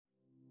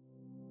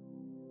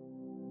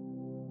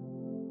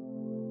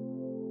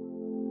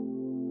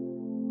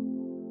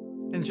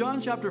In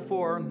John chapter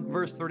 4,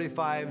 verse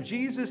 35,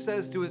 Jesus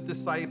says to his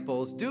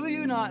disciples, "Do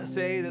you not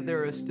say that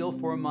there are still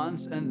 4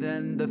 months and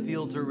then the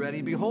fields are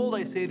ready? Behold,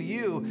 I say to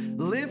you,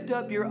 lift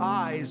up your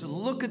eyes,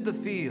 look at the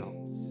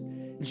fields."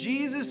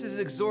 Jesus is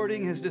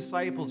exhorting his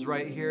disciples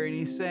right here, and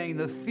he's saying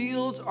the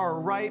fields are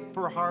ripe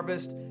for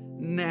harvest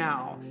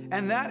now.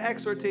 And that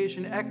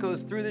exhortation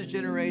echoes through the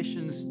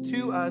generations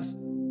to us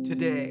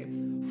today.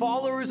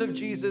 Followers of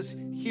Jesus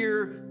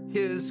hear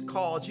his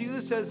call.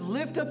 Jesus says,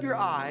 lift up your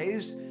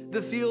eyes,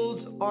 the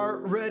fields are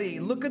ready.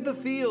 Look at the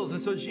fields. And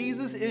so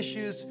Jesus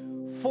issues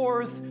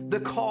forth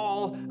the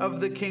call of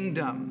the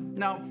kingdom.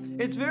 Now,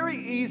 it's very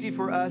easy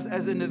for us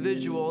as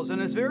individuals,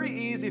 and it's very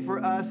easy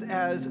for us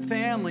as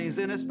families,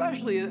 and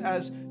especially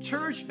as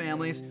church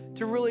families,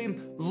 to really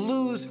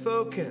lose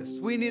focus.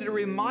 We need to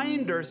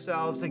remind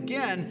ourselves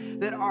again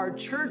that our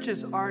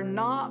churches are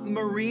not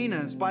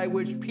marinas by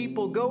which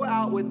people go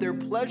out with their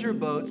pleasure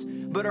boats,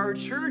 but our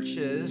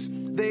churches,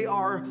 they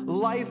are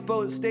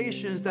lifeboat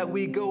stations that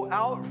we go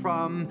out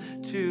from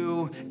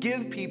to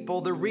give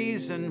people the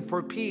reason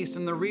for peace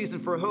and the reason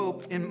for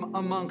hope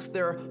amongst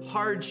their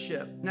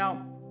hardship.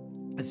 Now,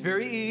 it's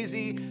very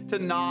easy to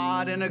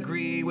nod and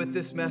agree with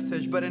this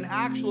message, but in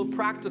actual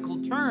practical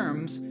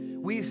terms,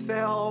 we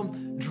fail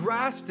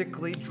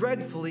drastically,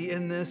 dreadfully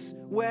in this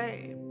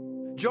way.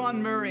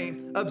 John Murray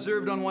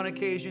observed on one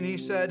occasion, he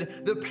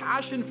said, "The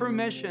passion for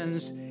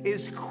missions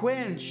is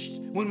quenched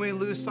when we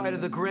lose sight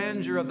of the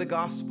grandeur of the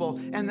gospel."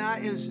 And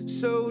that is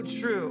so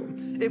true.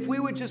 If we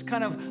would just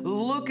kind of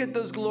look at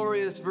those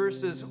glorious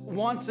verses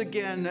once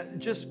again,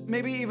 just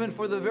maybe even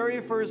for the very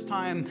first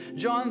time,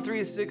 John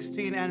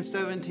 3:16 and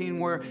 17,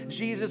 where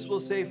Jesus will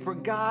say, "For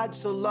God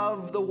so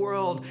loved the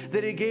world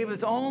that he gave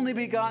his only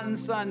begotten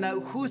Son, that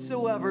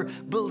whosoever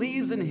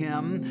believes in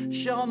him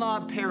shall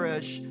not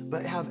perish,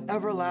 but have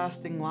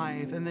everlasting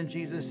life." And then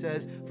Jesus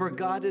says, "For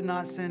God did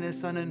not send his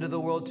Son into the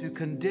world to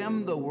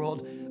condemn the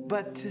world,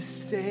 but to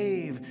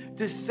save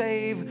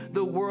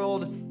the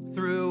world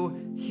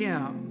through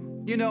him."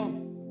 You know,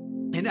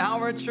 in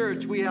our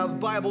church, we have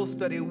Bible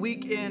study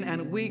week in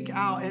and week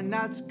out, and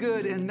that's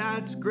good and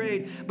that's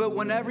great. But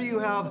whenever you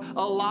have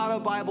a lot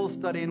of Bible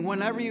study and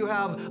whenever you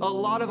have a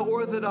lot of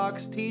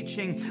orthodox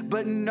teaching,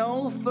 but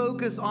no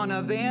focus on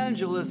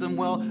evangelism,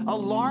 well,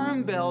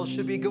 alarm bells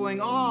should be going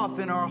off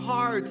in our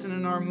hearts and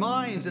in our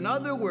minds. In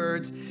other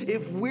words,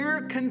 if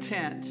we're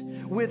content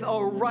with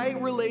a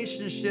right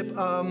relationship,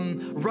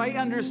 right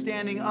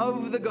understanding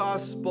of the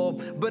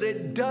gospel, but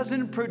it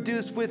doesn't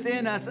produce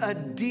within us a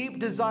deep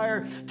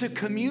desire to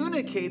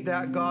communicate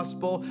that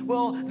gospel,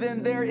 well,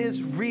 then there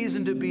is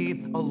reason to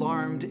be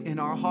alarmed in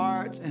our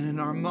hearts and in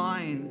our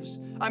minds.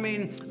 I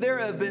mean, there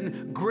have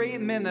been great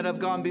men that have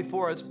gone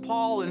before us,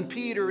 Paul and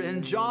Peter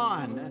and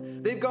John.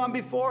 They've gone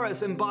before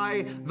us, and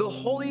by the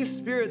Holy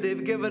Spirit,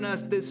 they've given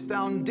us this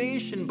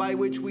foundation by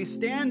which we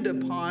stand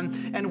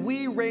upon, and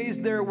we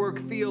raise their work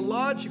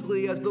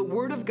theologically as the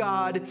Word of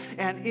God,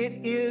 and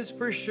it is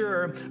for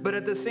sure. But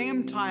at the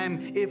same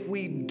time, if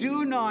we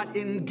do not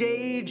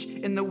engage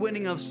in the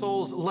winning of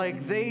souls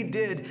like they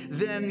did,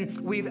 then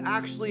we've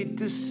actually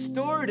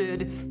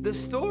distorted the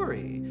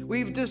story.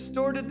 We've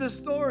distorted the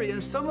story,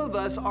 and some of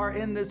us are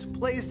in this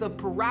place of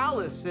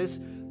paralysis,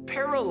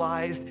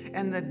 paralyzed,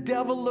 and the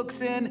devil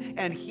looks in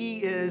and he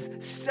is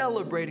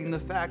celebrating the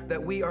fact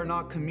that we are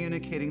not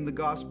communicating the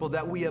gospel,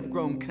 that we have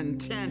grown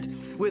content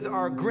with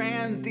our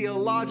grand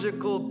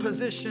theological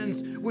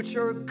positions, which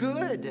are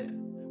good,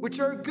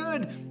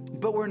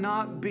 but we're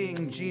not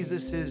being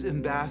Jesus's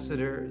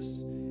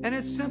ambassadors. And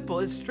it's simple,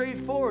 it's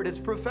straightforward, it's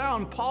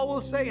profound. Paul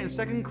will say in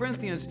 2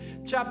 Corinthians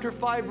chapter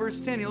 5, verse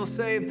 10, he'll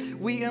say,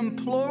 "We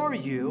implore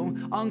you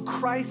on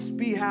Christ's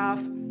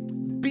behalf,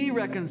 be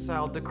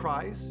reconciled to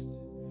Christ."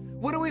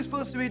 What are we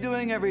supposed to be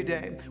doing every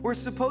day? We're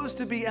supposed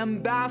to be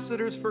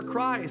ambassadors for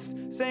Christ,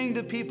 saying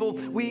to people,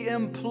 we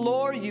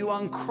implore you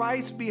on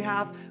Christ's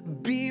behalf,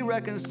 be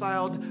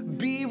reconciled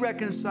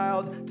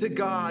to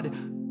God.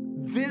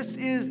 This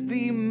is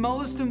the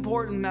most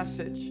important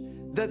message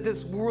that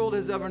this world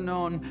has ever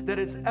known, that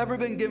it's ever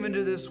been given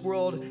to this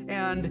world,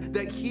 and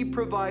that he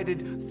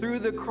provided through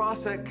the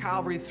cross at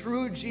Calvary,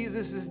 through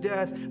Jesus'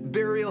 death,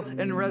 burial,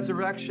 and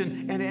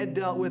resurrection. And it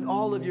dealt with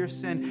all of your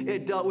sin.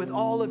 It dealt with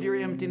all of your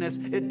emptiness.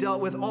 It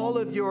dealt with all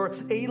of your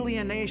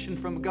alienation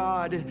from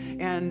God.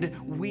 And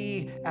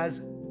we,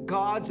 as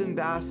God's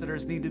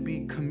ambassadors, need to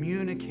be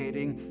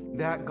communicating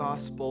that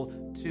gospel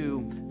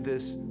to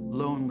this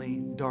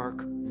lonely,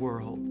 dark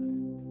world.